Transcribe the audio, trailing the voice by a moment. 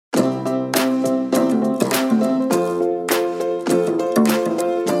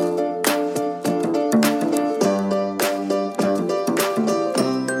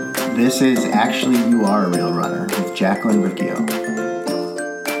This is Actually You Are a Real Runner with Jacqueline Riccio.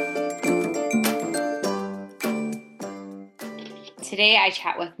 Today I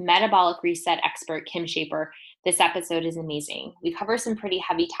chat with metabolic reset expert Kim Schaper. This episode is amazing. We cover some pretty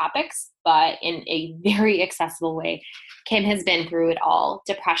heavy topics, but in a very accessible way. Kim has been through it all: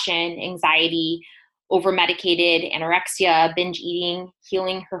 depression, anxiety, over-medicated, anorexia, binge eating,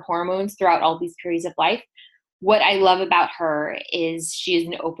 healing her hormones throughout all these periods of life. What I love about her is she is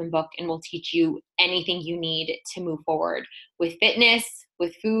an open book and will teach you anything you need to move forward with fitness,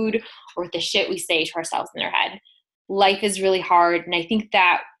 with food, or with the shit we say to ourselves in our head. Life is really hard, and I think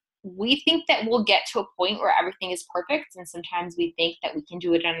that we think that we'll get to a point where everything is perfect, and sometimes we think that we can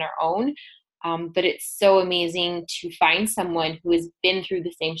do it on our own. But it's so amazing to find someone who has been through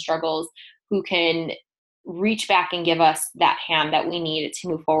the same struggles, who can reach back and give us that hand that we need to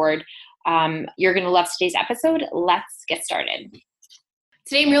move forward. You're going to love today's episode. Let's get started.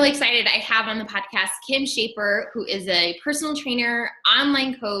 Today, I'm really excited. I have on the podcast Kim Schaper, who is a personal trainer,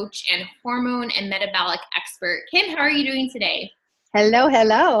 online coach, and hormone and metabolic expert. Kim, how are you doing today?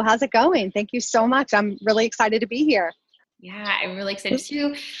 Hello. How's it going? Thank you so much. I'm really excited to be here. Yeah, I'm really excited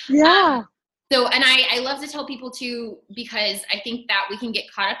too. Yeah. And I love to tell people too, because I think that we can get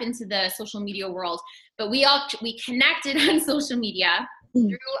caught up into the social media world, but we connected on social media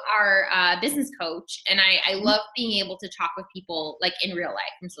through our business coach. And I love being able to talk with people like in real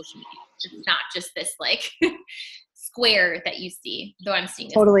life from social media. It's not just this like square that you see, though I'm seeing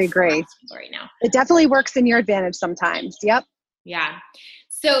totally agree right now. It definitely works in your advantage sometimes. Yep. Yeah.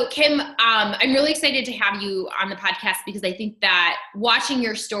 So Kim, I'm really excited to have you on the podcast because I think that watching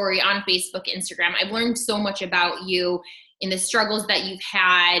your story on Facebook, Instagram, I've learned so much about you in the struggles that you've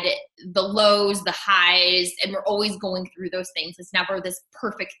had, the lows, the highs, and we're always going through those things. It's never this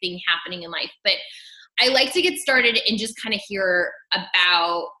perfect thing happening in life. But I like to get started and just kind of hear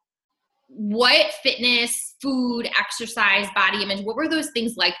about what fitness, food, exercise, body image, what were those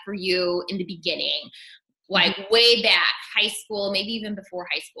things like for you in the beginning? Like way back, high school, maybe even before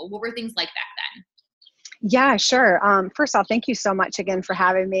high school. What were things like back then? Yeah, sure. First off, thank you so much again for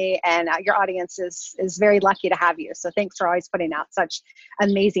having me, and your audience is very lucky to have you. So thanks for always putting out such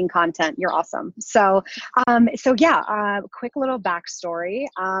amazing content. You're awesome. So quick little backstory.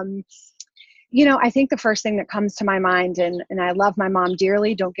 I think the first thing that comes to my mind, and I love my mom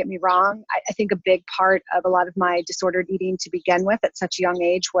dearly, don't get me wrong. I think a big part of a lot of my disordered eating to begin with at such a young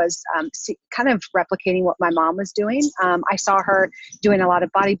age was kind of replicating what my mom was doing. I saw her doing a lot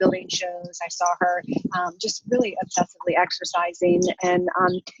of bodybuilding shows. I saw her just really obsessively exercising and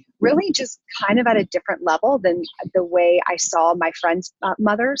really just kind of at a different level than the way I saw my friends'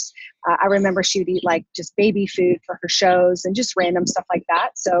 mothers. I remember she would eat like just baby food for her shows and just random stuff like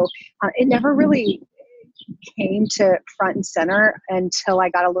that. So it never really came to front and center until I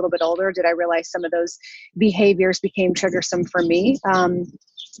got a little bit older. Did I realize some of those behaviors became triggersome for me?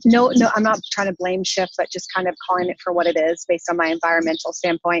 No, I'm not trying to blame shift, but just kind of calling it for what it is based on my environmental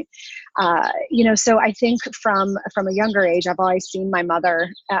standpoint. So I think from a younger age, I've always seen my mother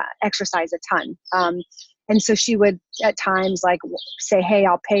exercise a ton. And so she would at times like say, hey,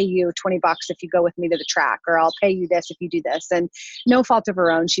 I'll pay you $20 if you go with me to the track, or I'll pay you this if you do this. And no fault of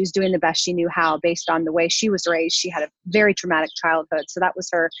her own. She was doing the best she knew how based on the way she was raised. She had a very traumatic childhood. So that was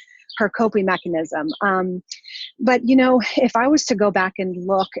her coping mechanism. But if I was to go back and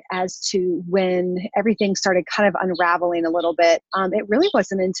look as to when everything started kind of unraveling a little bit, it really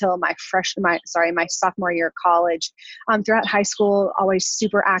wasn't until my sophomore year of college. Throughout high school, always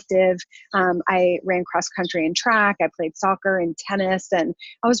super active. I ran cross country and track. I played soccer and tennis, and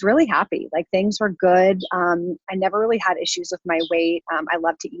I was really happy. Like things were good. I never really had issues with my weight. I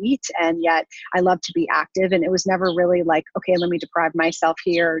love to eat, and yet I love to be active. And it was never really like, okay, let me deprive myself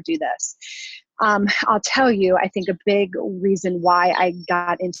here or do this. I'll tell you, I think a big reason why I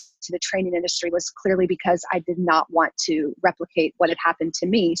got into the training industry was clearly because I did not want to replicate what had happened to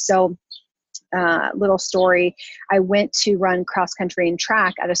me. So little story, I went to run cross country and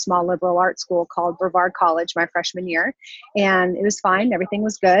track at a small liberal arts school called Brevard College my freshman year, and it was fine. Everything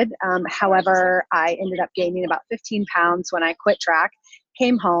was good. However, I ended up gaining about 15 pounds when I quit track,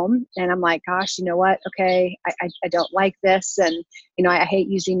 came home, and I'm like, gosh, you know what? Okay, I don't like this. And, I hate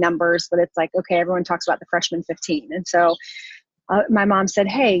using numbers, but it's like, okay, everyone talks about the freshman 15. And so my mom said,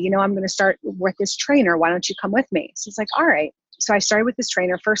 hey, I'm going to start with this trainer. Why don't you come with me? So it's like, all right. So I started with this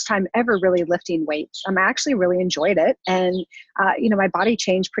trainer, first time ever really lifting weights. I actually really enjoyed it. And, my body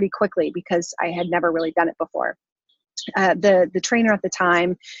changed pretty quickly because I had never really done it before. The trainer at the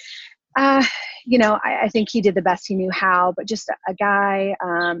time Uh, I think he did the best he knew how, but just a guy,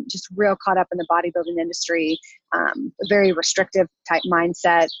 just real caught up in the bodybuilding industry, very restrictive type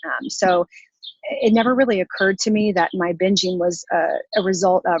mindset. So it never really occurred to me that my binging was a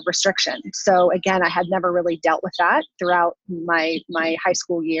result of restriction. So again, I had never really dealt with that throughout my high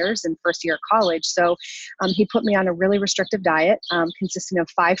school years and first year of college. So he put me on a really restrictive diet consisting of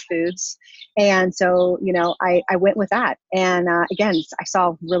 5 foods. And so, I went with that. And again, I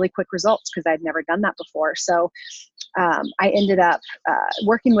saw really quick results because I'd never done that before. So I ended up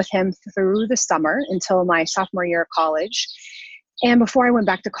working with him through the summer until my sophomore year of college. And before I went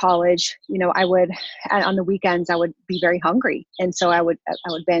back to college, I would, on the weekends, I would be very hungry. And so I would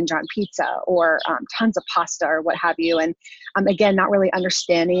binge on pizza or tons of pasta or what have you. And again, not really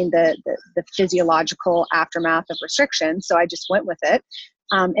understanding the physiological aftermath of restriction. So I just went with it.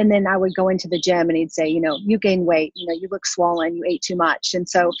 And then I would go into the gym and he'd say, you gain weight, you look swollen, you ate too much. And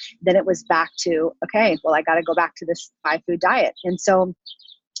so then it was back to, okay, well, I got to go back to this 5-food diet. And so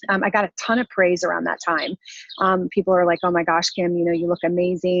I got a ton of praise around that time. People are like, oh my gosh, Kim, you look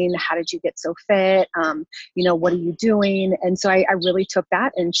amazing. How did you get so fit? What are you doing? And so I really took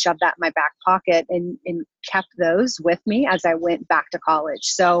that and shoved that in my back pocket and kept those with me as I went back to college.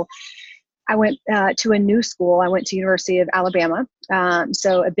 So I went to a new school. I went to University of Alabama.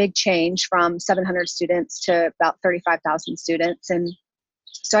 So a big change from 700 students to about 35,000 students. And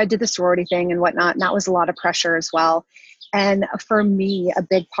so I did the sorority thing and whatnot, and that was a lot of pressure as well. And for me, a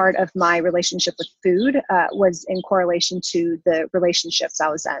big part of my relationship with food was in correlation to the relationships I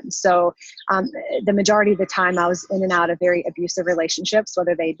was in. So the majority of the time I was in and out of very abusive relationships,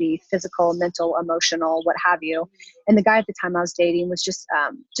 whether they be physical, mental, emotional, what have you. And the guy at the time I was dating was just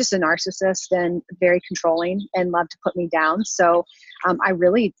a narcissist and very controlling and loved to put me down. So I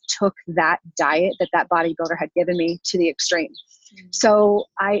really took that diet that bodybuilder had given me to the extreme. So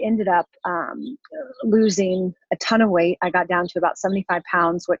I ended up losing a ton of weight. I got down to about 75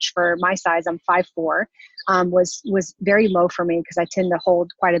 pounds, which for my size, I'm 5'4", was very low for me because I tend to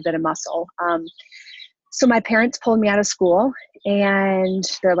hold quite a bit of muscle. So my parents pulled me out of school and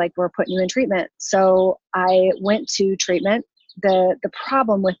they're like, we're putting you in treatment. So I went to treatment. The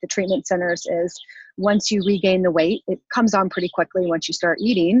problem with the treatment centers is once you regain the weight, it comes on pretty quickly once you start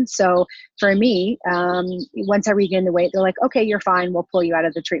eating. So for me, once I regained the weight, they're like, okay, you're fine. We'll pull you out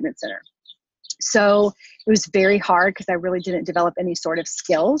of the treatment center. So it was very hard because I really didn't develop any sort of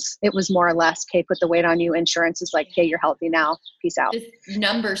skills. It was more or less, okay, put the weight on you. Insurance is like, hey, you're healthy now. Peace out. This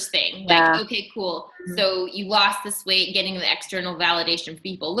numbers thing. Yeah. Like, okay, cool. So you lost this weight, getting the external validation from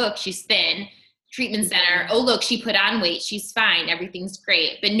people. Look, she's thin. Treatment center. Oh, look, she put on weight. She's fine. Everything's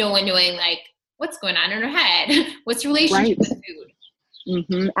great. But no one knowing like what's going on in her head. What's the relationship with food?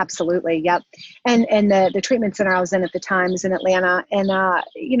 Mm-hmm, absolutely. Yep. And the treatment center I was in at the time is in Atlanta, and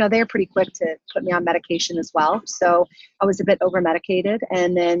they're pretty quick to put me on medication as well. So I was a bit over medicated.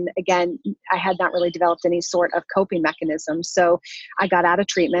 And then again, I had not really developed any sort of coping mechanism. So I got out of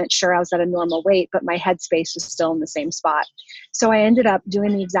treatment. Sure, I was at a normal weight, but my headspace was still in the same spot. So I ended up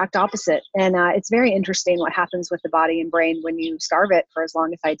doing the exact opposite. And it's very interesting what happens with the body and brain when you starve it for as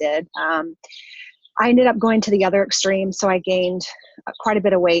long as I did. I ended up going to the other extreme. So I gained quite a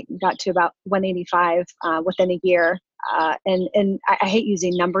bit of weight, got to about 185 within a year. And I hate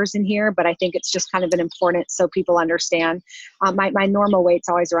using numbers in here, but I think it's just kind of an important so people understand. My normal weight's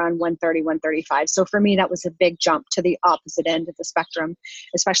always around 130, 135. So for me, that was a big jump to the opposite end of the spectrum,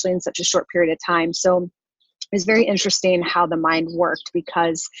 especially in such a short period of time. So it was very interesting how the mind worked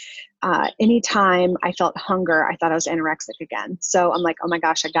because anytime I felt hunger, I thought I was anorexic again. So I'm like, oh my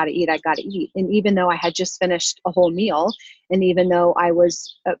gosh, I got to eat. And even though I had just finished a whole meal, and even though I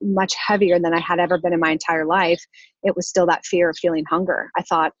was much heavier than I had ever been in my entire life, it was still that fear of feeling hunger. I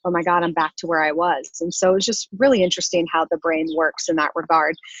thought, oh my God, I'm back to where I was. And so it was just really interesting how the brain works in that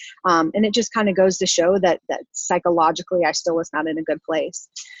regard. And it just kind of goes to show that psychologically, I still was not in a good place.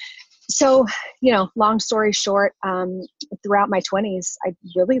 So, long story short, throughout my 20s, I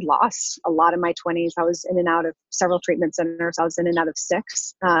really lost a lot of my 20s. I was in and out of several treatment centers. I was in and out of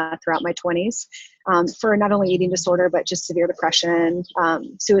 6 throughout my 20s for not only eating disorder, but just severe depression,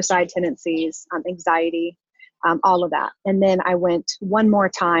 suicide tendencies, anxiety, all of that. And then I went one more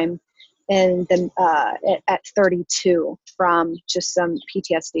time and then at 32 from just some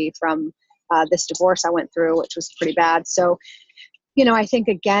PTSD from this divorce I went through, which was pretty bad. So, I think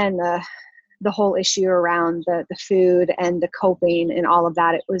again, the whole issue around the food and the coping and all of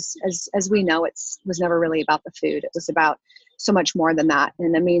that, it was, as we know, was never really about the food. It was about so much more than that,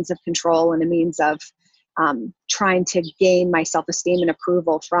 and a means of control and a means of trying to gain my self-esteem and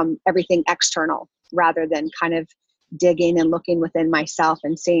approval from everything external rather than kind of digging and looking within myself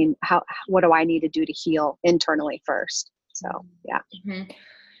and seeing what do I need to do to heal internally first. So, yeah. Mm-hmm.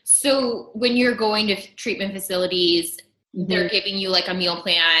 So when you're going to treatment facilities, they're giving you like a meal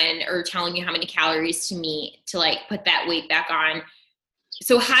plan or telling you how many calories to meet to like put that weight back on.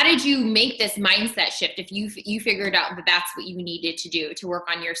 So how did you make this mindset shift if you figured out that that's what you needed to do to work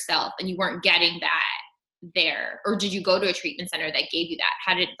on yourself and you weren't getting that there? Or did you go to a treatment center that gave you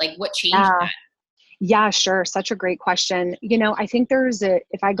that? What changed that? Yeah, sure. Such a great question. I think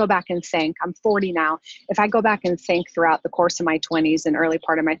if I go back and think, I'm 40 now. If I go back and think throughout the course of my 20s and early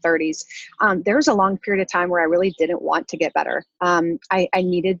part of my 30s, there was a long period of time where I really didn't want to get better. I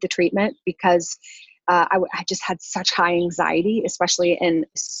needed the treatment because I just had such high anxiety, especially in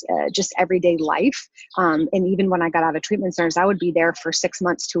just everyday life. And even when I got out of treatment centers, I would be there for 6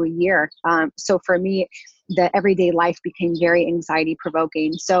 months to a year. So for me, the everyday life became very anxiety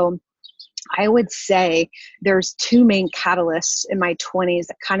provoking. So I would say there's two main catalysts in my 20s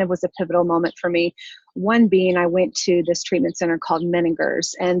that kind of was a pivotal moment for me. One being I went to this treatment center called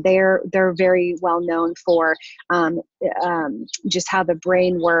Menninger's, and they're very well known for just how the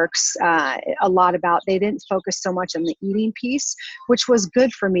brain works. A lot about, they didn't focus so much on the eating piece, which was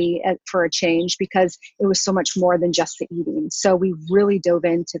good for me for a change because it was so much more than just the eating. So we really dove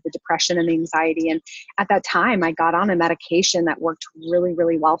into the depression and the anxiety. And at that time, I got on a medication that worked really,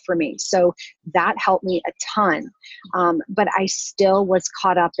 really well for me. So that helped me a ton. But I still was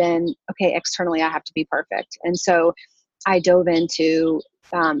caught up in, okay, externally, I have to be perfect. And so I dove into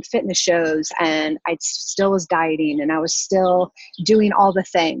fitness shows, and I still was dieting, and I was still doing all the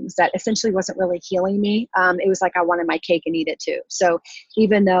things that essentially wasn't really healing me. It was like I wanted my cake and eat it too. So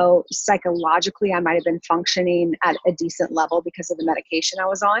even though psychologically I might have been functioning at a decent level because of the medication I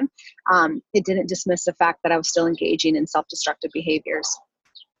was on, it didn't dismiss the fact that I was still engaging in self-destructive behaviors.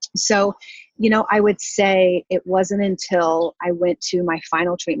 So, I would say it wasn't until I went to my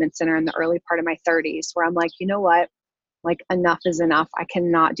final treatment center in the early part of my 30s where I'm like, you know what? Like, enough is enough. I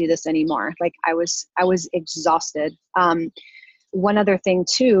cannot do this anymore. Like, I was exhausted. One other thing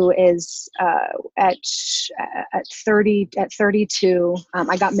too is at 32,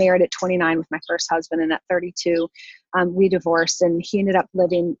 I got married at 29 with my first husband, and at 32, we divorced, and he ended up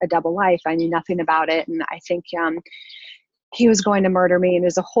living a double life. I knew nothing about it, and I think he was going to murder me, and it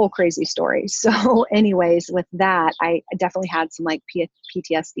was a whole crazy story. So anyways, with that, I definitely had some like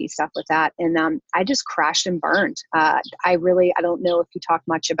PTSD stuff with that. And I just crashed and burned. I don't know if you talk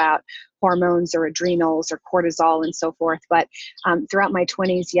much about hormones or adrenals or cortisol and so forth, but throughout my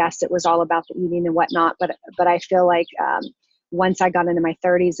 20s, yes, it was all about the eating and whatnot. But I feel like once I got into my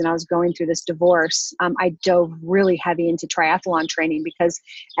 30s and I was going through this divorce, I dove really heavy into triathlon training because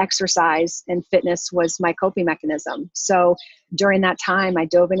exercise and fitness was my coping mechanism. So during that time, I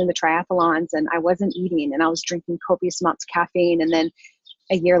dove into the triathlons, and I wasn't eating, and I was drinking copious amounts of caffeine. And then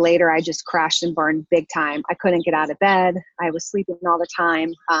a year later, I just crashed and burned big time. I couldn't get out of bed. I was sleeping all the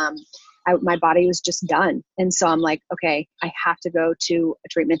time. My body was just done. And so I'm like, okay, I have to go to a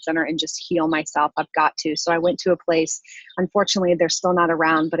treatment center and just heal myself. I've got to. So I went to a place, unfortunately, they're still not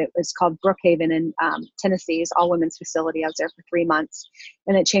around, but it was called Brookhaven in Tennessee. It's all women's facility. I was there for 3 months,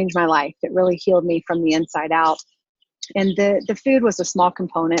 and it changed my life. It really healed me from the inside out. And the food was a small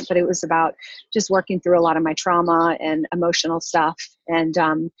component, but it was about just working through a lot of my trauma and emotional stuff. And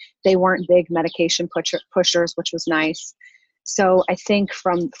they weren't big medication pushers, which was nice. So I think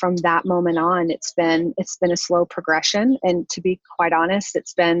from that moment on, it's been a slow progression. And to be quite honest,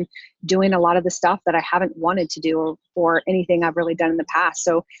 it's been doing a lot of the stuff that I haven't wanted to do or anything I've really done in the past.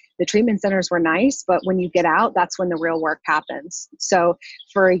 So the treatment centers were nice, but when you get out, that's when the real work happens. So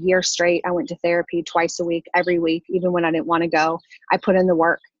for a year straight, I went to therapy twice a week, every week, even when I didn't want to go. I put in the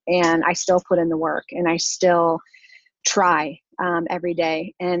work, and I still put in the work, and I still try every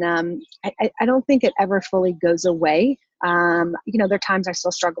day. And I don't think it ever fully goes away. There are times I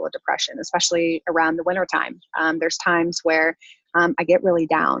still struggle with depression, especially around the wintertime. There's times where I get really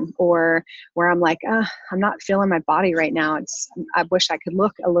down, or where I'm like, I'm not feeling my body right now. I wish I could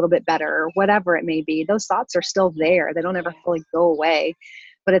look a little bit better, or whatever it may be. Those thoughts are still there. They don't ever fully go away,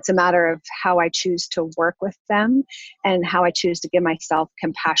 but it's a matter of how I choose to work with them and how I choose to give myself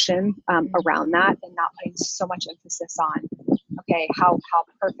compassion around that, and not putting so much emphasis on, okay, how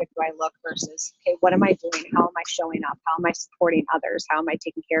perfect do I look versus, okay, what am I doing? How am I showing up? How am I supporting others? How am I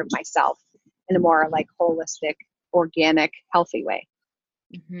taking care of myself in a more like holistic, organic, healthy way?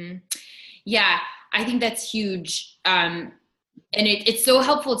 Mm-hmm. Yeah, I think that's huge. And it's so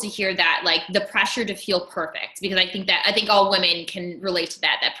helpful to hear that, like the pressure to feel perfect, because I think all women can relate to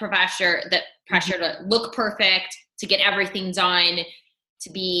that pressure to look perfect, to get everything done, to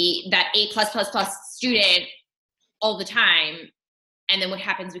be that A+++ student. all the time. And then what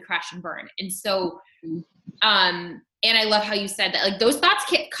happens? We crash and burn. And so, and I love how you said that, like, those thoughts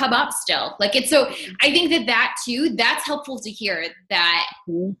can come up still. Like, it's so, I think that too, that's helpful to hear, that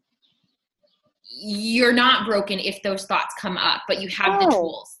you're not broken if those thoughts come up, but you have the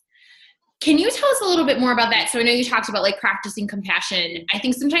tools. Can you tell us a little bit more about that? So I know you talked about like practicing compassion. I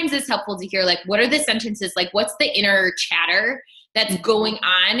think sometimes it's helpful to hear, like, what are the sentences, like what's the inner chatter that's going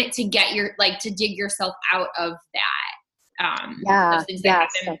on to get your, like, to dig yourself out of that. Those things that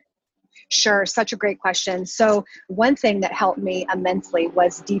happen. Sure. Such a great question. So one thing that helped me immensely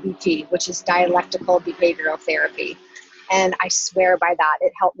was DBT, which is dialectical behavioral therapy. And I swear by that,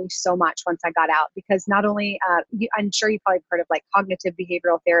 it helped me so much once I got out, because not only, I'm sure you've probably heard of like cognitive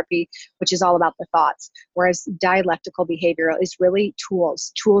behavioral therapy, which is all about the thoughts, whereas dialectical behavioral is really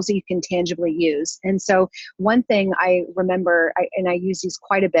tools that you can tangibly use. And so one thing I remember, and I use these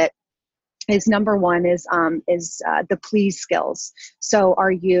quite a bit, is number one is the please skills. So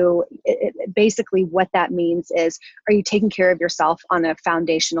are you, basically what that means is, are you taking care of yourself on a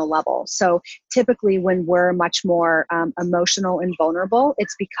foundational level? So typically when we're much more emotional and vulnerable,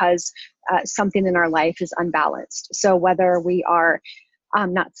 it's because something in our life is unbalanced. So whether we are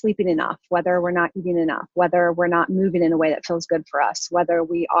not sleeping enough, whether we're not eating enough, whether we're not moving in a way that feels good for us, whether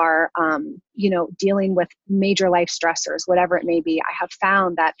we are, dealing with major life stressors, whatever it may be. I have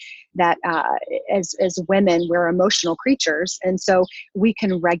found that as women, we're emotional creatures. And so we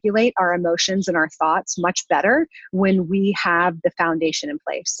can regulate our emotions and our thoughts much better when we have the foundation in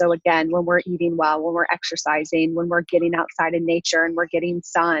place. So again, when we're eating well, when we're exercising, when we're getting outside in nature and we're getting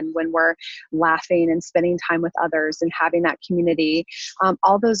sun, when we're laughing and spending time with others and having that community,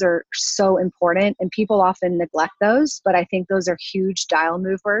 all those are so important, and people often neglect those, but I think those are huge dial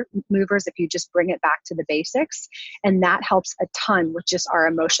movers if you just bring it back to the basics, and that helps a ton with just our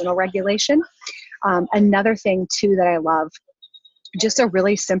emotional regulation. Another thing too that I love, just a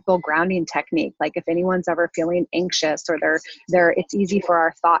really simple grounding technique. Like if anyone's ever feeling anxious or it's easy for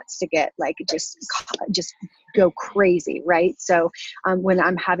our thoughts to get like, just go crazy, right? So when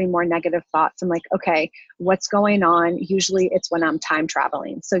I'm having more negative thoughts, I'm like, okay, what's going on? Usually it's when I'm time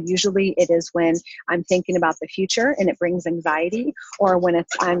traveling. So usually it is when I'm thinking about the future and it brings anxiety, or when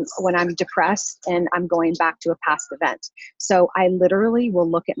I'm depressed and I'm going back to a past event. So I literally will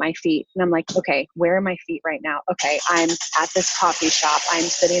look at my feet and I'm like, okay, where are my feet right now? Okay, I'm at this coffee shop. I'm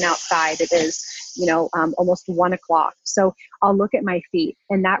sitting outside. It is, almost 1 o'clock. So I'll look at my feet,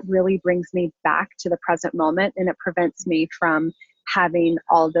 and that really brings me back to the present moment, and it prevents me from having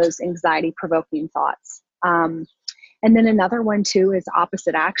all those anxiety provoking thoughts. And then another one too is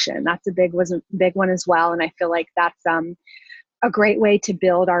opposite action. That's a big one as well. And I feel like that's a great way to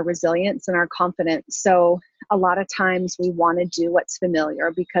build our resilience and our confidence. So a lot of times we want to do what's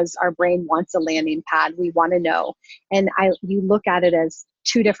familiar because our brain wants a landing pad. We want to know. And you look at it as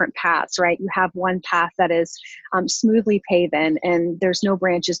two different paths, right? You have one path that is smoothly paven and there's no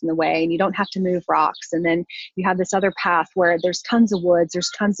branches in the way and you don't have to move rocks. And then you have this other path where there's tons of woods, there's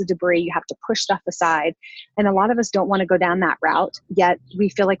tons of debris, you have to push stuff aside. And a lot of us don't want to go down that route, yet we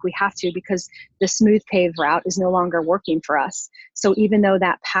feel like we have to because the smooth paved route is no longer working for us. So even though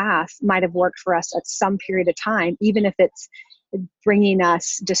that path might have worked for us at some period of time, even if it's bringing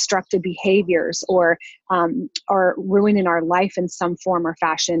us destructive behaviors or ruining our life in some form or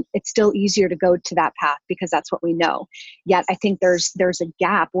fashion, it's still easier to go to that path because that's what we know. Yet I think there's a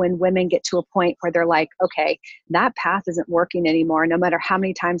gap when women get to a point where they're like, okay, that path isn't working anymore. No matter how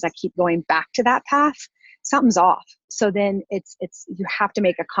many times I keep going back to that path, something's off. So then it's you have to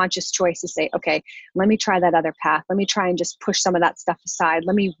make a conscious choice to say, okay, let me try that other path. Let me try and just push some of that stuff aside.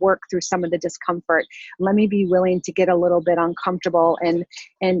 Let me work through some of the discomfort. Let me be willing to get a little bit uncomfortable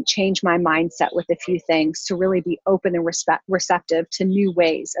and change my mindset with a few things to really be open and receptive to new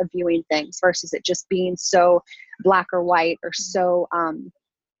ways of viewing things versus it just being so black or white or so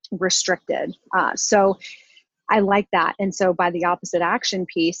restricted. So I like that. And so by the opposite action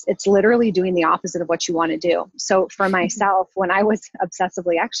piece, it's literally doing the opposite of what you want to do. So for myself, when I was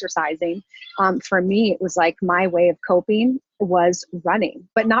obsessively exercising, for me, it was like my way of coping was running,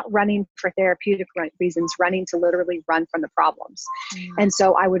 but not running for therapeutic reasons, running to literally run from the problems. And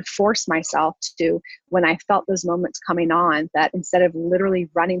so I would force myself to, when I felt those moments coming on, that instead of literally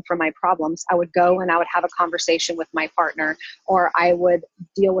running from my problems, I would go and I would have a conversation with my partner, or I would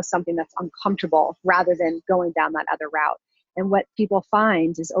deal with something that's uncomfortable rather than going down that other route. And what people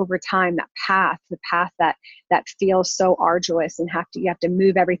find is over time, the path that feels so arduous and you have to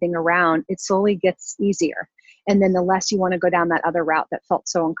move everything around, it slowly gets easier. And then the less you want to go down that other route that felt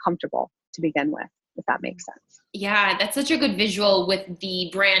so uncomfortable to begin with, if that makes sense. Yeah, that's such a good visual with the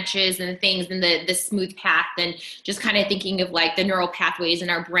branches and the things and the smooth path, and just kind of thinking of like the neural pathways in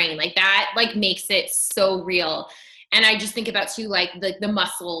our brain, like that, like makes it so real. And I just think about too, like the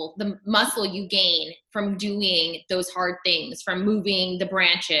muscle you gain from doing those hard things, from moving the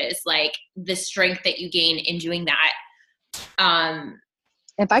branches, like the strength that you gain in doing that.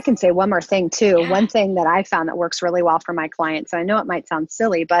 If I can say one more thing too, Yeah. one thing that I found that works really well for my clients, and I know it might sound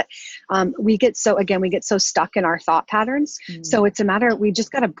silly, but we get so stuck in our thought patterns. So it's a matter, we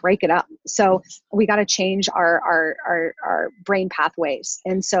just got to break it up. So we got to change our brain pathways.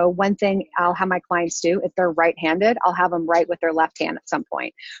 And so one thing I'll have my clients do, if they're right-handed, I'll have them write with their left hand at some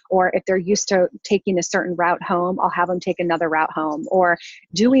point. Or if they're used to taking a certain route home, I'll have them take another route home, or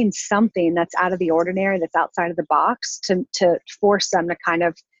doing something that's out of the ordinary, that's outside of the box to force them to kind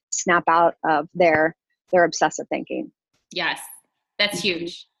of snap out of their obsessive thinking. Yes, that's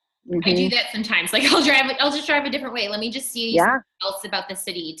huge. Mm-hmm. I do that sometimes. Like I'll just drive a different way. Let me just see something else about the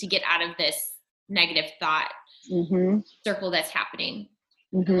city to get out of this negative thought circle that's happening.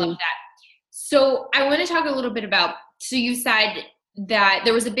 I love that. So I want to talk a little bit about, so you said that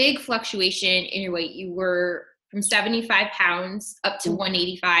there was a big fluctuation in your weight. You were from 75 pounds up to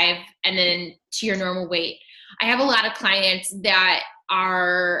 185 and then to your normal weight. I have a lot of clients that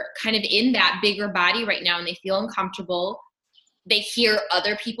are kind of in that bigger body right now and they feel uncomfortable. They hear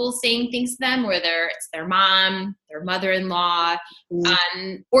other people saying things to them, whether it's their mom, their mother-in-law,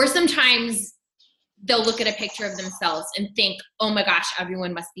 or sometimes they'll look at a picture of themselves and think, oh my gosh,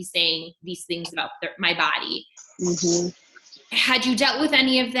 everyone must be saying these things about my body. Had you dealt with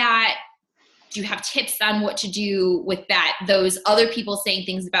any of that? Do you have tips on what to do with that? Those other people saying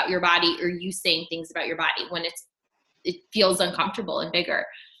things about your body, or you saying things about your body when it feels uncomfortable and bigger?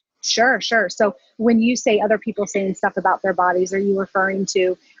 Sure. So when you say other people saying stuff about their bodies, are you referring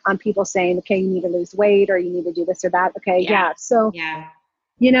to people saying, okay, you need to lose weight or you need to do this or that? Okay. Yeah. So,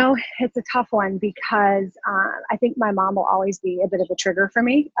 you know, it's a tough one because I think my mom will always be a bit of a trigger for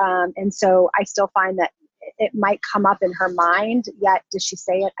me. And so I still find that it might come up in her mind, yet does she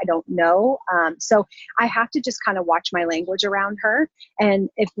say it? I don't know. So I have to just kind of watch my language around her. And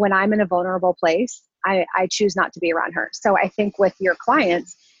when I'm in a vulnerable place, I choose not to be around her. So I think with your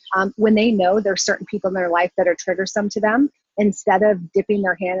clients, when they know there's certain people in their life that are triggersome to them, instead of dipping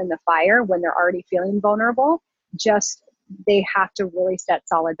their hand in the fire when they're already feeling vulnerable, they have to really set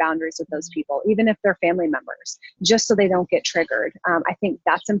solid boundaries with those people, even if they're family members, just so they don't get triggered. I think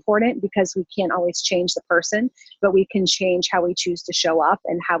that's important because we can't always change the person, but we can change how we choose to show up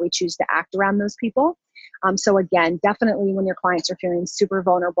and how we choose to act around those people. So again, definitely when your clients are feeling super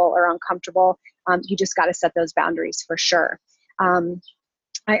vulnerable or uncomfortable, you just got to set those boundaries for sure.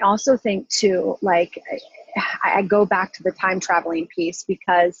 I also think too, like I go back to the time traveling piece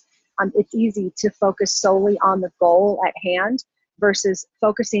because it's easy to focus solely on the goal at hand versus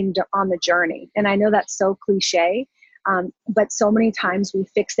focusing on the journey. And I know that's so cliche, but so many times we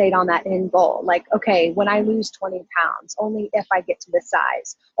fixate on that end goal. Like, okay, when I lose 20 pounds, only if I get to this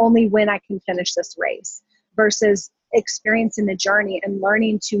size, only when I can finish this race, versus experiencing the journey and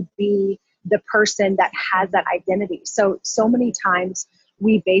learning to be the person that has that identity. So many times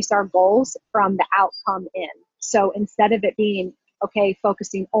we base our goals from the outcome in. So instead of it being, okay,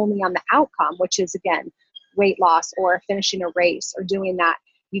 focusing only on the outcome, which is again, weight loss or finishing a race or doing that,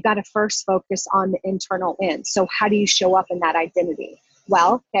 you got to first focus on the internal in. So how do you show up in that identity?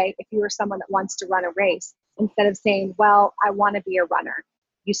 Well, okay, if you are someone that wants to run a race, instead of saying, well, I want to be a runner,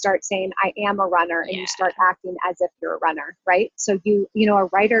 you start saying, I am a runner, and you start acting as if you're a runner, right? So you know, a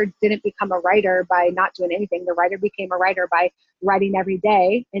writer didn't become a writer by not doing anything. The writer became a writer by writing every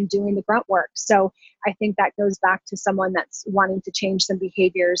day and doing the grunt work. So I think that goes back to someone that's wanting to change some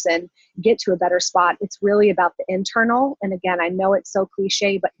behaviors and get to a better spot. It's really about the internal. And again, I know it's so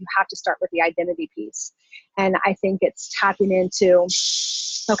cliche, but you have to start with the identity piece. And I think it's tapping into,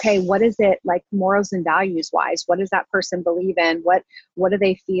 okay, what is it like morals and values wise? What does that person believe in? What do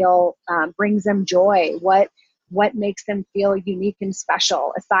they feel brings them joy? What makes them feel unique and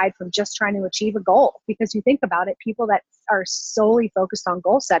special aside from just trying to achieve a goal? Because you think about it, people that are solely focused on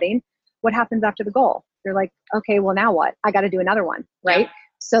goal setting, what happens after the goal? They're like, okay, well now what? I got to do another one, right? Yeah.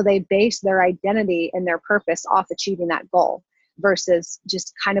 So they base their identity and their purpose off achieving that goal versus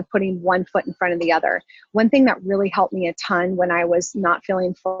just kind of putting one foot in front of the other. One thing that really helped me a ton when I was not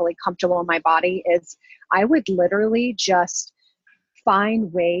feeling fully comfortable in my body is I would literally just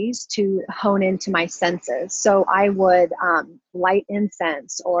find ways to hone into my senses. So I would light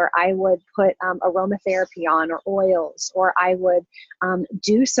incense, or I would put aromatherapy on, or oils, or I would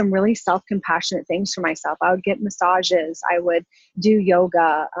do some really self-compassionate things for myself. I would get massages. I would do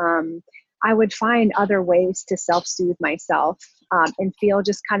yoga. I would find other ways to self-soothe myself and feel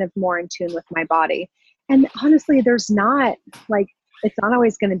just kind of more in tune with my body. And honestly, there's not like, it's not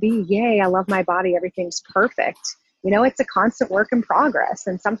always going to be, yay, I love my body, everything's perfect. You know, it's a constant work in progress.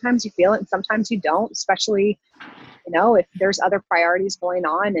 And sometimes you feel it and sometimes you don't, especially, you know, if there's other priorities going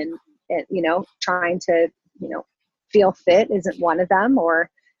on and you know, trying to, you know, feel fit isn't one of them, or,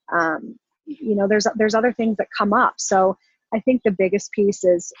 you know, there's other things that come up. So I think the biggest piece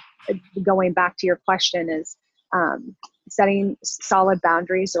is, going back to your question, is setting solid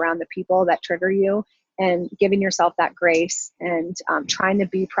boundaries around the people that trigger you and giving yourself that grace and trying to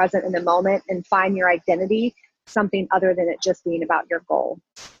be present in the moment and find your identity, something other than it just being about your goal.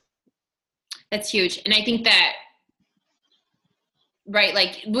 That's huge. And I think that, right,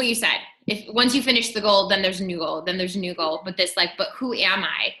 like what you said, if once you finish the goal, then there's a new goal, then there's a new goal. But this, like, but who am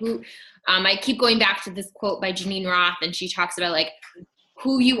I? I keep going back to this quote by Janine Roth, and she talks about like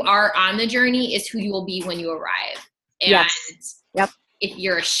who you are on the journey is who you will be when you arrive. And yes. Yep. If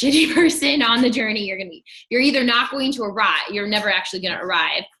you're a shitty person on the journey, you're either not going to arrive, you're never actually going to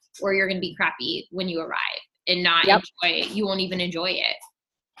arrive, or you're going to be crappy when you arrive and not enjoy it. You won't even enjoy it.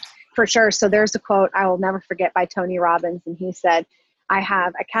 For sure. So there's a quote I will never forget by Tony Robbins. And he said, I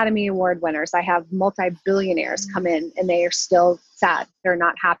have Academy Award winners. I have multi-billionaires come in and they are still sad. They're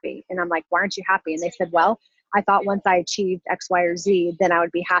not happy. And I'm like, why aren't you happy? And they said, well, I thought once I achieved X, Y, or Z, then I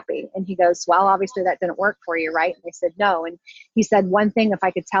would be happy. And he goes, well, obviously that didn't work for you, right? And they said, no. And he said, one thing, if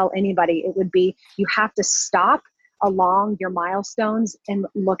I could tell anybody, it would be, you have to stop along your milestones and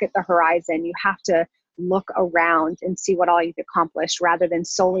look at the horizon. You have to look around and see what all you've accomplished rather than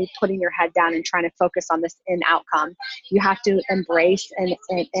solely putting your head down and trying to focus on this end outcome. You have to embrace and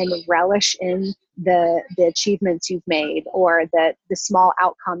relish in the achievements you've made, or the small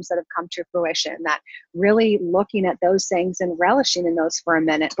outcomes that have come to fruition, that really looking at those things and relishing in those for a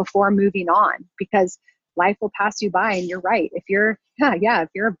minute before moving on, because life will pass you by. And you're right. If you're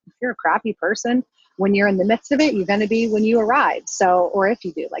a crappy person, when you're in the midst of it, you're going to be when you arrive. So, or if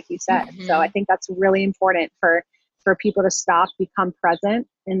you do, like you said. Mm-hmm. So I think that's really important for people to stop, become present,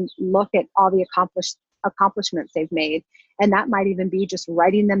 and look at all the accomplishments they've made. And that might even be just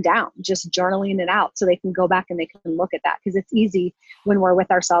writing them down, just journaling it out so they can go back and they can look at that. Because it's easy when we're with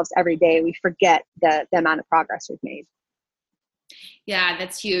ourselves every day, we forget the amount of progress we've made. Yeah,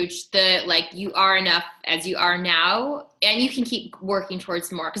 that's huge. You are enough as you are now, and you can keep working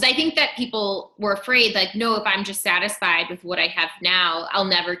towards more. Because I think that people were afraid, like, no, if I'm just satisfied with what I have now, I'll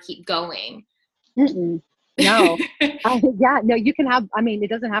never keep going. Mm-mm. No. No, you can have, it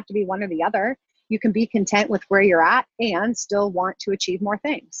doesn't have to be one or the other. You can be content with where you're at and still want to achieve more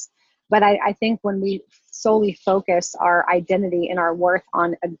things. But I think when we solely focus our identity and our worth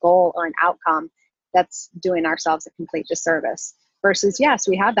on a goal or an outcome, that's doing ourselves a complete disservice. Versus, yes,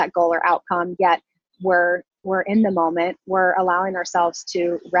 we have that goal or outcome, yet we're in the moment. We're allowing ourselves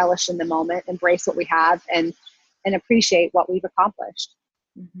to relish in the moment, embrace what we have, and appreciate what we've accomplished.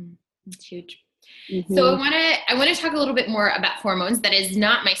 Mm-hmm. That's huge. Mm-hmm. So I want to talk a little bit more about hormones. That is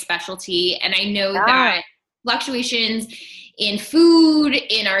not my specialty, and I know that fluctuations in food,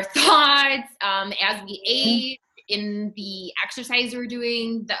 in our thoughts, as we age, in the exercise we're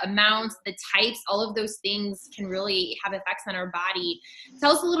doing, the amounts, the types, all of those things can really have effects on our body.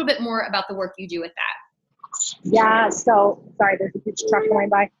 Tell us a little bit more about the work you do with that. Yeah. So sorry, there's a huge truck going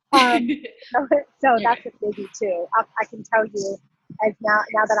by. So that's a biggie too. I can tell you, as now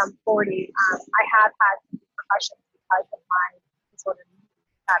that I'm 40, I have had repercussions because of my disordered eating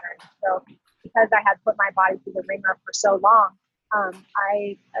pattern. So because I had put my body through the ringer for so long,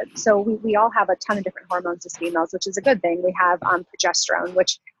 we all have a ton of different hormones as females, which is a good thing. We have progesterone,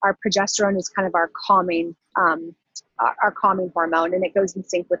 which our progesterone is kind of our calming hormone, and it goes in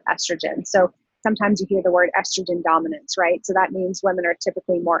sync with estrogen. So sometimes you hear the word estrogen dominance, right? So that means women are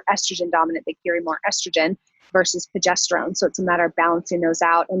typically more estrogen dominant. They carry more estrogen versus progesterone. So it's a matter of balancing those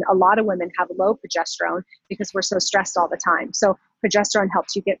out. And a lot of women have low progesterone because we're so stressed all the time. So progesterone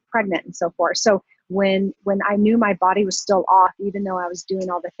helps you get pregnant and so forth. So when I knew my body was still off, even though I was doing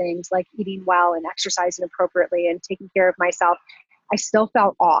all the things like eating well and exercising appropriately and taking care of myself, I still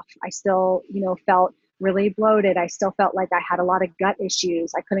felt off. I still, felt really bloated. I still felt like I had a lot of gut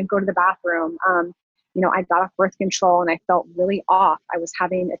issues. I couldn't go to the bathroom. I got off birth control and I felt really off. I was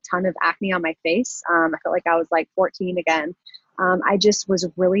having a ton of acne on my face. I felt like I was like 14 again. I just was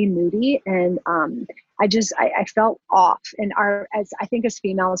really moody, and I felt off. And as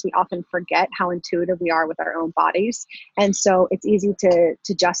females, we often forget how intuitive we are with our own bodies. And so it's easy to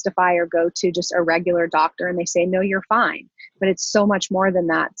justify or go to just a regular doctor and they say, no, you're fine. But it's so much more than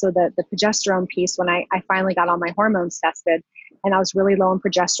that. So the progesterone piece, when I finally got all my hormones tested, and I was really low in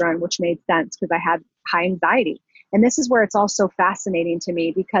progesterone, which made sense because I had high anxiety. And this is where it's also fascinating to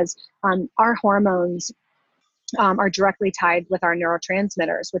me because our hormones are directly tied with our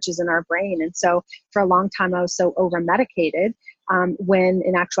neurotransmitters, which is in our brain. And so for a long time, I was so over medicated when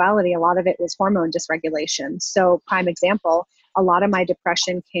in actuality, a lot of it was hormone dysregulation. So prime example, a lot of my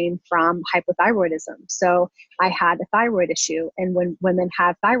depression came from hypothyroidism. So I had a thyroid issue, and when women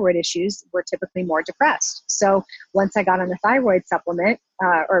have thyroid issues, we're typically more depressed. So once I got on the thyroid supplement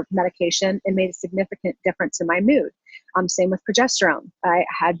or medication, it made a significant difference in my mood. Same with progesterone. I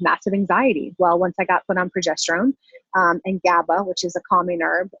had massive anxiety. Well, once I got put on progesterone and GABA, which is a calming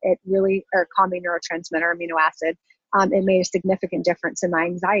herb, or calming neurotransmitter, amino acid, it made a significant difference in my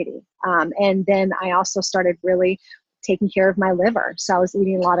anxiety. And then I also started really taking care of my liver. So I was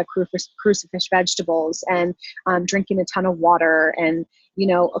eating a lot of cruciferous vegetables and drinking a ton of water. And,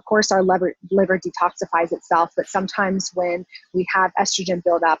 of course, our liver detoxifies itself. But sometimes when we have estrogen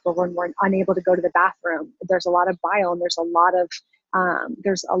buildup or when we're unable to go to the bathroom, there's a lot of bile and there's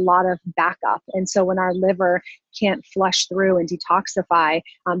a lot of backup. And so when our liver can't flush through and detoxify,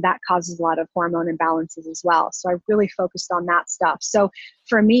 that causes a lot of hormone imbalances as well. So I really focused on that stuff. So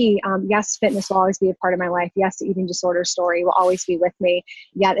for me, yes, fitness will always be a part of my life. Yes, the eating disorder story will always be with me.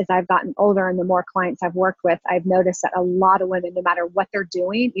 Yet as I've gotten older and the more clients I've worked with, I've noticed that a lot of women, no matter what they're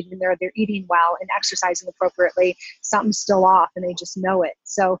doing, even though they're eating well and exercising appropriately, something's still off and they just know it.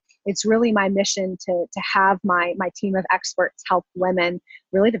 So it's really my mission to have my team of experts help women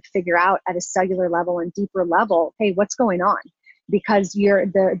really to figure out at a cellular level and deeper level, hey, what's going on? Because you're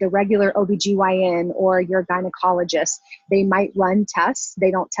the regular OBGYN or your gynecologist, they might run tests.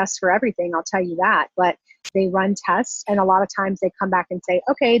 They don't test for everything, I'll tell you that, but they run tests. And a lot of times they come back and say,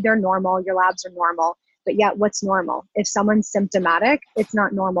 okay, they're normal, your labs are normal. But yet what's normal? If someone's symptomatic, it's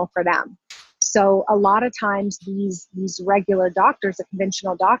not normal for them. So a lot of times these regular doctors, the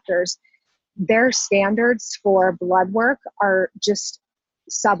conventional doctors, their standards for blood work are just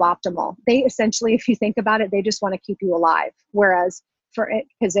suboptimal. They essentially, if you think about it, they just want to keep you alive. Whereas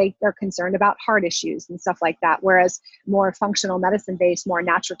because they're concerned about heart issues and stuff like that. Whereas more functional medicine based, more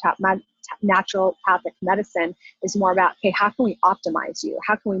naturopathic medicine is more about, okay, how can we optimize you?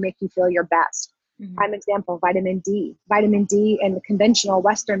 How can we make you feel your best? Mm-hmm. Prime example, vitamin D. Vitamin D in the conventional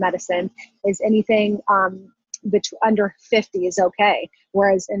Western medicine is anything under 50 is okay.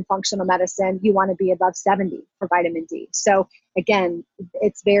 Whereas in functional medicine, you want to be above 70 for vitamin D. So again,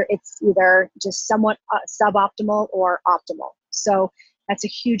 it's either just somewhat suboptimal or optimal. So that's a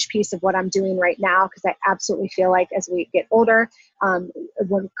huge piece of what I'm doing right now, because I absolutely feel like as we get older,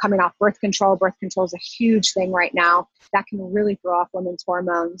 when coming off birth control is a huge thing right now that can really throw off women's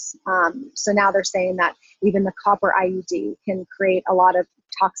hormones. So now they're saying that even the copper IUD can create a lot of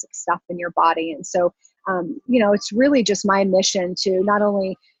toxic stuff in your body. And so it's really just my mission to not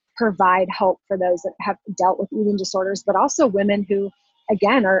only provide hope for those that have dealt with eating disorders, but also women who,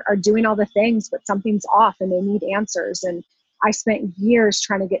 again, are doing all the things, but something's off and they need answers. And I spent years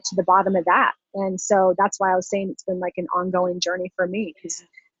trying to get to the bottom of that. And so that's why I was saying it's been like an ongoing journey for me, because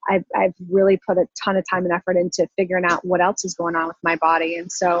I've really put a ton of time and effort into figuring out what else is going on with my body.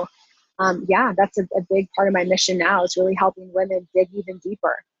 And so, that's a big part of my mission now, is really helping women dig even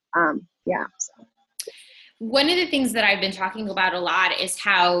deeper. So. One of the things that I've been talking about a lot is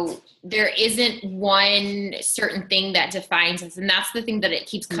how there isn't one certain thing that defines us. And that's the thing that it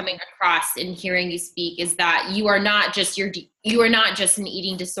keeps coming across in hearing you speak, is that you are not just an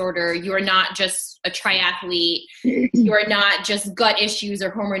eating disorder. You are not just a triathlete. You are not just gut issues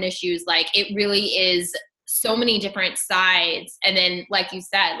or hormone issues. Like, it really is so many different sides. And then, like you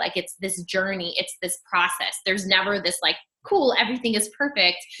said, like, it's this journey, it's this process. There's never this like, cool, everything is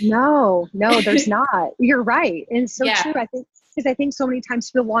perfect. No, there's not. You're right. And so true. I think so many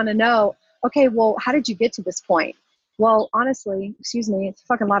times people want to know, okay, well, how did you get to this point? Well, honestly, it's a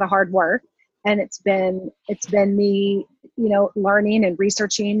fucking lot of hard work. And it's been me, learning and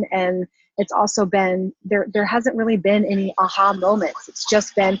researching. And it's also been, there hasn't really been any aha moments. It's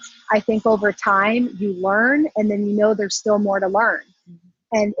just been, I think over time you learn, and then there's still more to learn.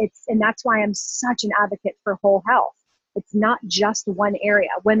 And that's why I'm such an advocate for whole health. It's not just one area.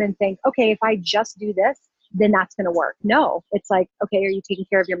 Women think, okay, if I just do this, then that's going to work. No, it's like, okay, are you taking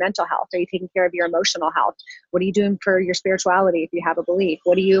care of your mental health? Are you taking care of your emotional health? What are you doing for your spirituality if you have a belief?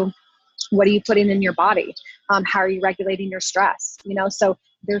 What are you putting in your body? How are you regulating your stress? So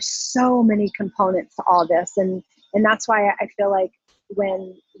there's so many components to all this. And that's why I feel like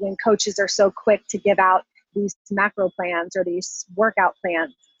when coaches are so quick to give out these macro plans or these workout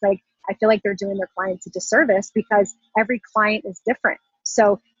plans, like, I feel like they're doing their clients a disservice, because every client is different.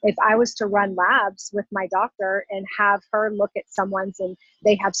 So if I was to run labs with my doctor and have her look at someone's and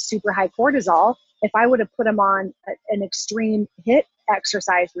they have super high cortisol, if I would have put them on an extreme HIIT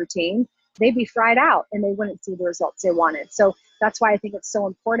exercise routine, they'd be fried out and they wouldn't see the results they wanted. So that's why I think it's so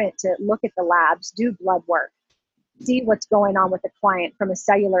important to look at the labs, do blood work, see what's going on with the client from a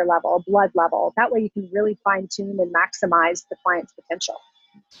cellular level, blood level. That way you can really fine tune and maximize the client's potential.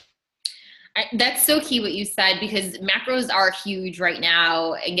 That's so key what you said, because macros are huge right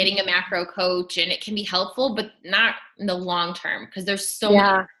now, and getting a macro coach, and it can be helpful, but not in the long term, because there's so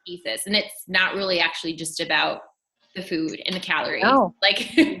many pieces, and it's not really actually just about the food and the calories. No.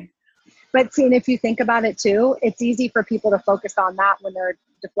 But see, and if you think about it too, it's easy for people to focus on that when they're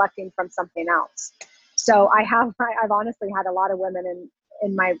deflecting from something else. So I've honestly had a lot of women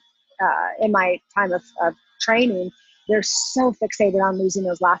in my time of training. They're so fixated on losing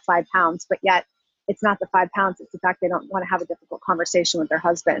those last 5 pounds, but yet it's not the 5 pounds. It's the fact they don't want to have a difficult conversation with their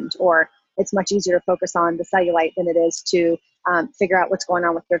husband, or it's much easier to focus on the cellulite than it is to figure out what's going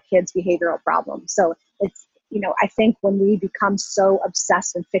on with their kids' behavioral problems. So it's, I think when we become so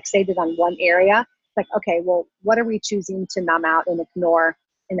obsessed and fixated on one area, it's like, okay, well, what are we choosing to numb out and ignore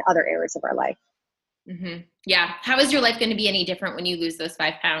in other areas of our life? Mm-hmm. Yeah. How is your life going to be any different when you lose those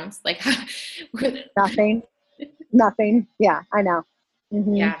 5 pounds? Like Nothing. Yeah, I know.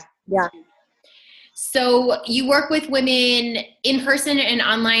 Mm-hmm. Yeah. So you work with women in person and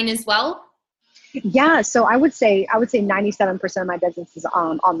online as well? Yeah. So I would say 97% of my business is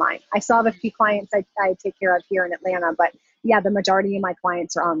online. I still have a few clients I take care of here in Atlanta, but yeah, the majority of my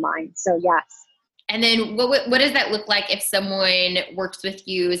clients are online. So yes. And then what does that look like if someone works with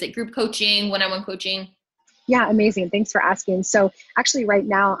you? Is it group coaching, one-on-one coaching? Yeah, amazing. Thanks for asking. So actually right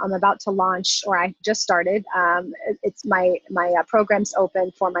now I'm about to launch, or I just started. It's my program's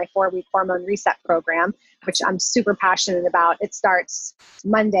open for my 4-week hormone reset program, which I'm super passionate about. It starts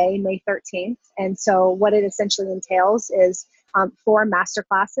Monday, May 13th. And so what it essentially entails is 4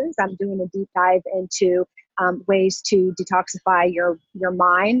 masterclasses. I'm doing a deep dive into ways to detoxify your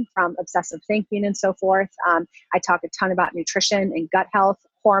mind from obsessive thinking and so forth. I talk a ton about nutrition and gut health,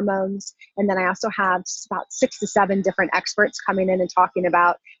 hormones, and then I also have about 6 to 7 different experts coming in and talking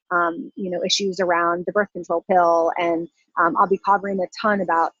about issues around the birth control pill, and I'll be covering a ton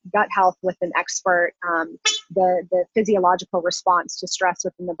about gut health with an expert, the physiological response to stress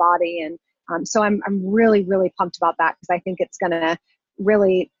within the body, and so I'm really, really pumped about that, because I think it's going to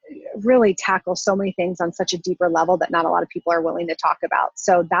really tackle so many things on such a deeper level that not a lot of people are willing to talk about.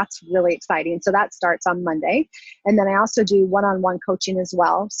 So that's really exciting. So that starts on Monday. And then I also do one-on-one coaching as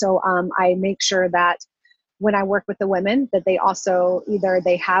well. So I make sure that when I work with the women, that they also either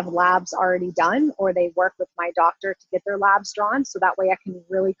they have labs already done, or they work with my doctor to get their labs drawn. So that way I can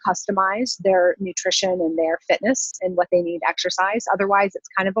really customize their nutrition and their fitness and what they need exercise. Otherwise, it's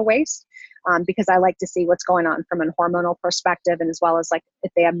kind of a waste, because I like to see what's going on from a hormonal perspective, and as well as like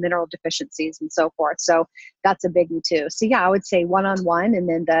if they have mineral deficiencies and so forth. So that's a biggie too. So yeah, I would say one-on-one, and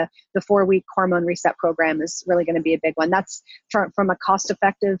then the 4-week hormone reset program is really going to be a big one. That's from a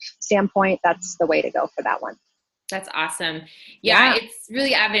cost-effective standpoint, that's the way to go for that one. That's awesome. Yeah, it's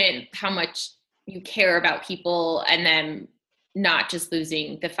really evident how much you care about people, and then not just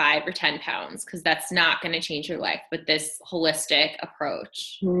losing the 5 or 10 pounds, because that's not going to change your life, but this holistic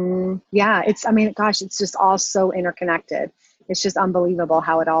approach. Yeah, it's just all so interconnected. It's just unbelievable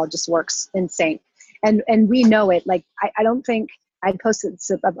how it all just works in sync. And we know it. Like, I don't think I posted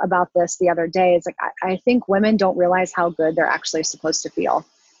about this the other day. It's like, I think women don't realize how good they're actually supposed to feel.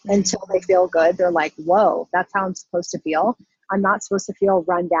 Until they feel good, they're like, whoa, that's how I'm supposed to feel. I'm not supposed to feel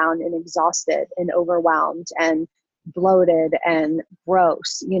run down and exhausted and overwhelmed and bloated and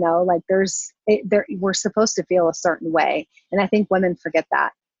gross. Like we're supposed to feel a certain way. And I think women forget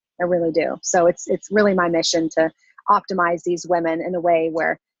that. I really do. So it's really my mission to optimize these women in a way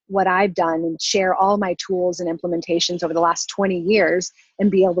where what I've done and share all my tools and implementations over the last 20 years and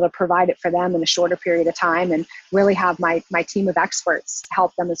be able to provide it for them in a shorter period of time, and really have my team of experts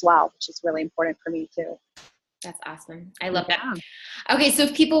help them as well, which is really important for me too. That's awesome. I love that. Okay. So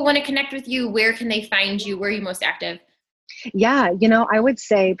if people want to connect with you, where can they find you? Where are you most active? Yeah, I would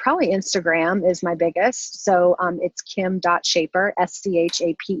say probably Instagram is my biggest. So it's kim.shaper,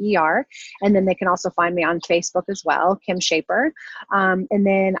 SCHAPER. And then they can also find me on Facebook as well, Kim Shaper. And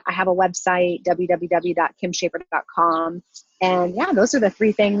then I have a website, www.kimshaper.com. And yeah, those are the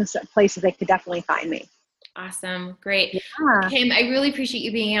 3 places they could definitely find me. Awesome. Great. Yeah. Kim, I really appreciate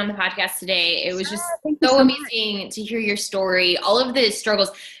you being on the podcast today. It was just so amazing to hear your story, all of the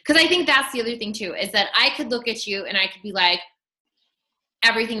struggles. Because I think that's the other thing too, is that I could look at you and I could be like,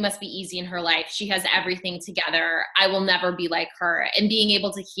 everything must be easy in her life. She has everything together. I will never be like her. And being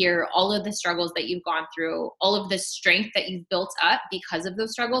able to hear all of the struggles that you've gone through, all of the strength that you've built up because of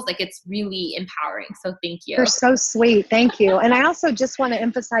those struggles, like it's really empowering. So thank you. You're so sweet. Thank you. And I also just want to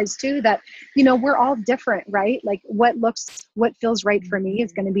emphasize too that, we're all different, right? Like what feels right for me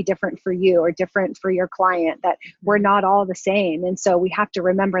is going to be different for you or different for your client, that we're not all the same. And so we have to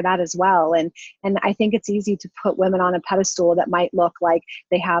remember that as well. And I think it's easy to put women on a pedestal that might look like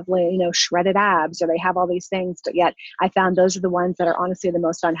they have, shredded abs or they have all these things, but yet I found those are the ones that are honestly the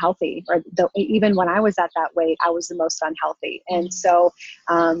most unhealthy, or even when I was at that weight, I was the most unhealthy. And so,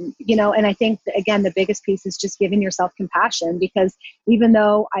 and I think again, the biggest piece is just giving yourself compassion, because even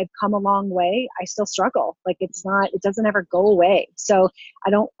though I've come a long way, I still struggle. Like it doesn't ever go away. So I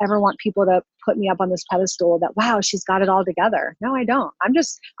don't ever want people to put me up on this pedestal that, wow, she's got it all together. No, I don't.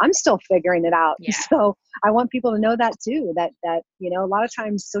 I'm still figuring it out. Yeah. So I want people to know that too, that, a lot of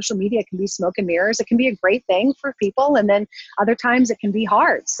times social media can be smoke and mirrors. It can be a great thing for people. And then other times it can be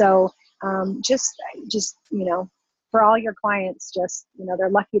hard. So just, for all your clients, just, they're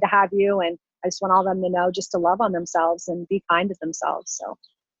lucky to have you. And I just want all of them to know just to love on themselves and be kind to themselves. So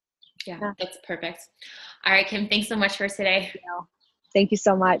yeah. That's perfect. All right, Kim, thanks so much for today. Thank you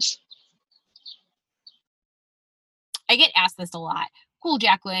so much. I get asked this a lot. Cool,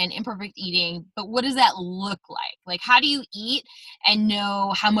 Jacqueline, imperfect eating, but what does that look like? Like, how do you eat and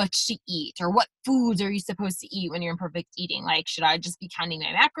know how much to eat? Or what foods are you supposed to eat when you're imperfect eating? Like, should I just be counting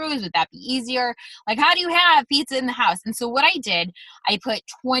my macros? Would that be easier? Like, how do you have pizza in the house? And so what I did, I put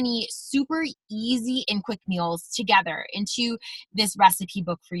 20 super easy and quick meals together into this recipe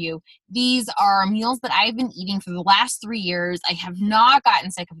book for you. These are meals that I've been eating for the last 3 years. I have not gotten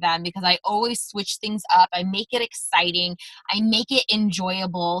sick of them because I always switch things up. I make it exciting. I make it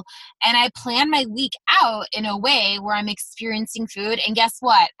enjoyable. And I plan my week out in a way where I'm experiencing food. And guess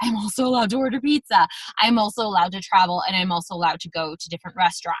what? I'm also allowed to order pizza. I'm also allowed to travel, and I'm also allowed to go to different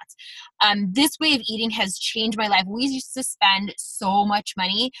restaurants. This way of eating has changed my life. We used to spend so much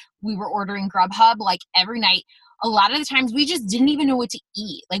money. We were ordering Grubhub like every night. A lot of the times we just didn't even know what to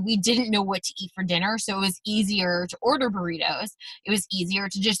eat. Like we didn't know what to eat for dinner. So it was easier to order burritos. It was easier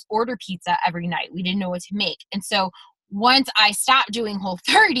to just order pizza every night. We didn't know what to make. And so once I stopped doing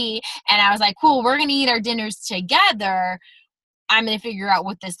Whole30 and I was like, cool, we're going to eat our dinners together, I'm going to figure out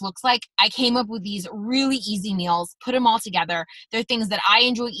what this looks like. I came up with these really easy meals, put them all together. They're things that I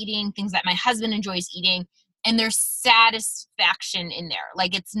enjoy eating, things that my husband enjoys eating, and there's satisfaction in there.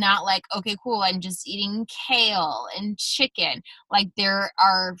 Like, it's not like, okay, cool, I'm just eating kale and chicken. Like, there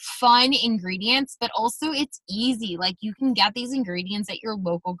are fun ingredients, but also it's easy. Like, you can get these ingredients at your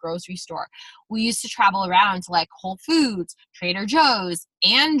local grocery store. We used to travel around to like Whole Foods, Trader Joe's,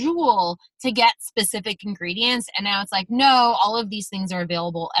 and Jewel to get specific ingredients. And now it's like, no, all of these things are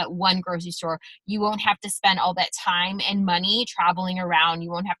available at one grocery store. You won't have to spend all that time and money traveling around. You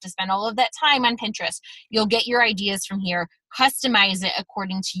won't have to spend all of that time on Pinterest. You'll get your ideas from here, customize it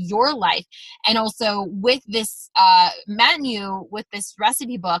according to your life. And also with this menu, with this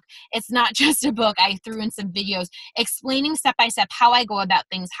recipe book, it's not just a book. I threw in some videos explaining step by step how I go about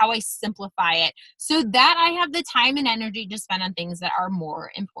things, how I simplify it, so that I have the time and energy to spend on things that are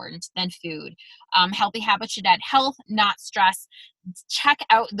more important than food. Healthy habits should add health, not stress. Check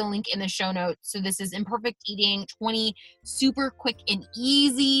out the link in the show notes. So this is Imperfect Eating, 20 super quick and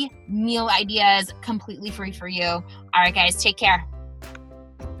easy meal ideas, completely free for you. All right, guys, take care.